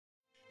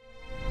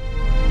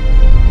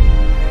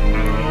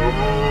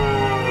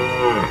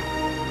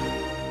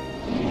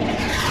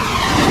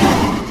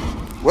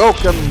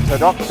Welcome to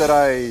Dr.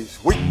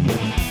 A's weekly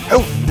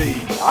Healthy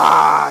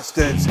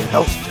Bastards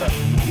Health Tip.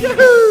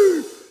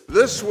 Yahoo!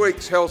 This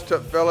week's health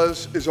tip,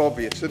 fellas, is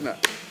obvious, isn't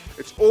it?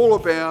 It's all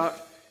about,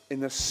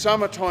 in the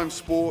summertime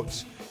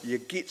sports, you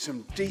get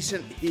some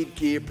decent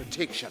headgear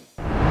protection.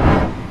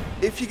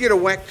 If you get a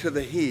whack to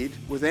the head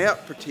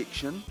without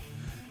protection,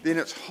 then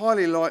it's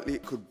highly likely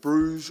it could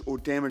bruise or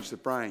damage the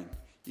brain.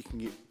 You can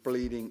get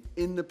bleeding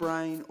in the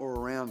brain or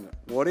around it.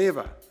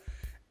 Whatever,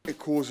 it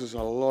causes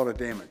a lot of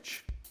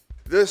damage.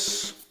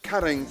 This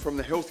cutting from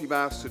the Healthy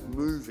Bastard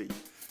movie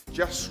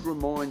just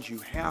reminds you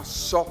how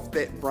soft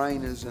that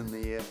brain is in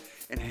there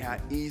and how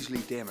easily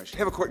damaged.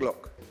 Have a quick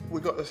look.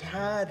 We've got this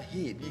hard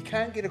head. You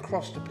can't get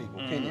across to people,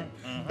 can you?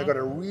 They've got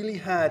a really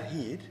hard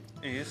head.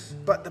 Yes.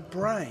 But the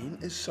brain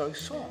is so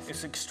soft.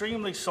 It's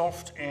extremely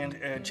soft and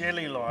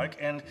jelly-like,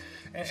 and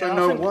so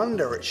no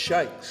wonder it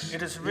shakes.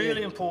 It is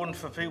really important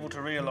for people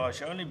to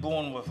realise you're only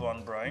born with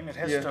one brain. It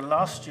has to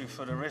last you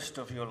for the rest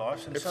of your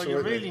life, and so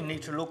you really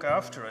need to look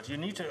after it. You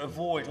need to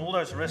avoid all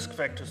those risk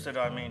factors that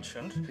I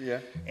mentioned,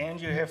 and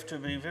you have to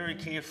be very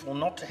careful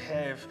not to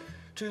have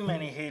too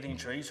many head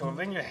injuries, or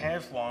when you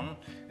have one,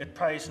 it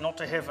pays not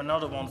to have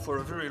another one for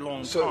a very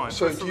long time.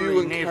 So do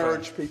you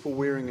encourage people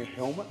wearing a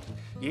helmet?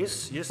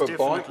 Yes, for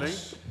definitely.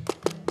 Bikes,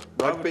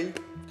 rugby?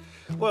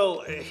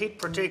 Well, head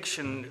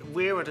protection,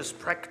 where it is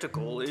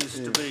practical, is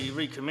to be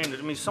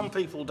recommended. I mean, some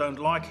people don't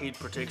like head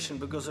protection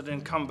because it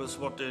encumbers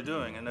what they're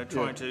doing, and they're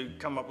trying to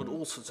come up with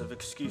all sorts of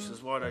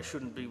excuses why they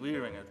shouldn't be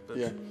wearing it. But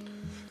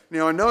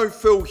Now, I know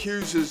Phil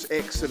Hughes'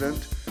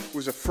 accident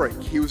was a freak.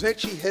 He was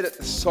actually hit at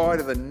the side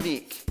of the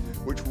neck,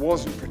 which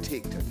wasn't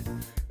protected,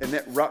 and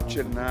that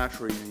ruptured an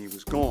artery and he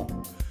was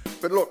gone.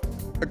 But look,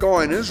 a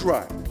guy in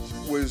Israel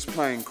was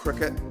playing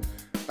cricket.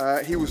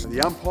 He was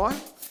the umpire,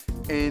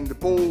 and the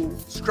ball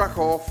struck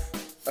off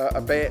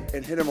a bat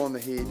and hit him on the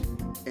head,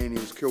 and he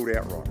was killed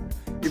outright.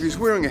 If he was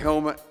wearing a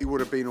helmet, he would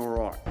have been all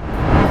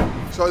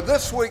right. So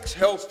this week's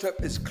health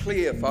tip is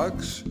clear,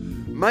 folks.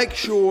 Make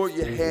sure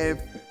you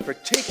have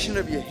protection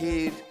of your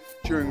head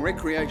during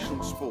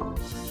recreational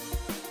sports.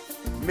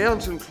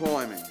 Mountain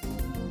climbing,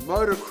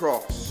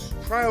 motocross,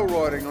 trail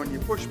riding on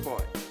your push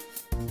bike,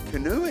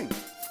 canoeing,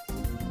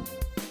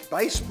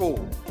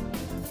 baseball,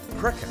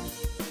 cricket.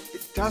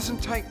 It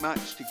doesn't take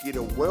much to get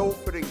a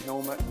well-fitting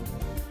helmet,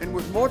 and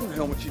with modern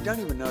helmets you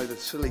don't even know the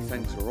silly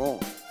things are on.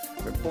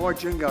 But buy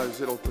Jingos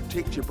that'll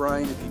protect your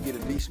brain if you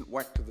get a decent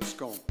whack to the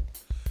scone.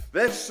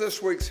 That's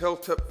this week's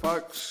health tip,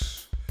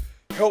 folks.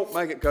 Help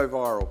make it go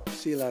viral.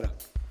 See you later.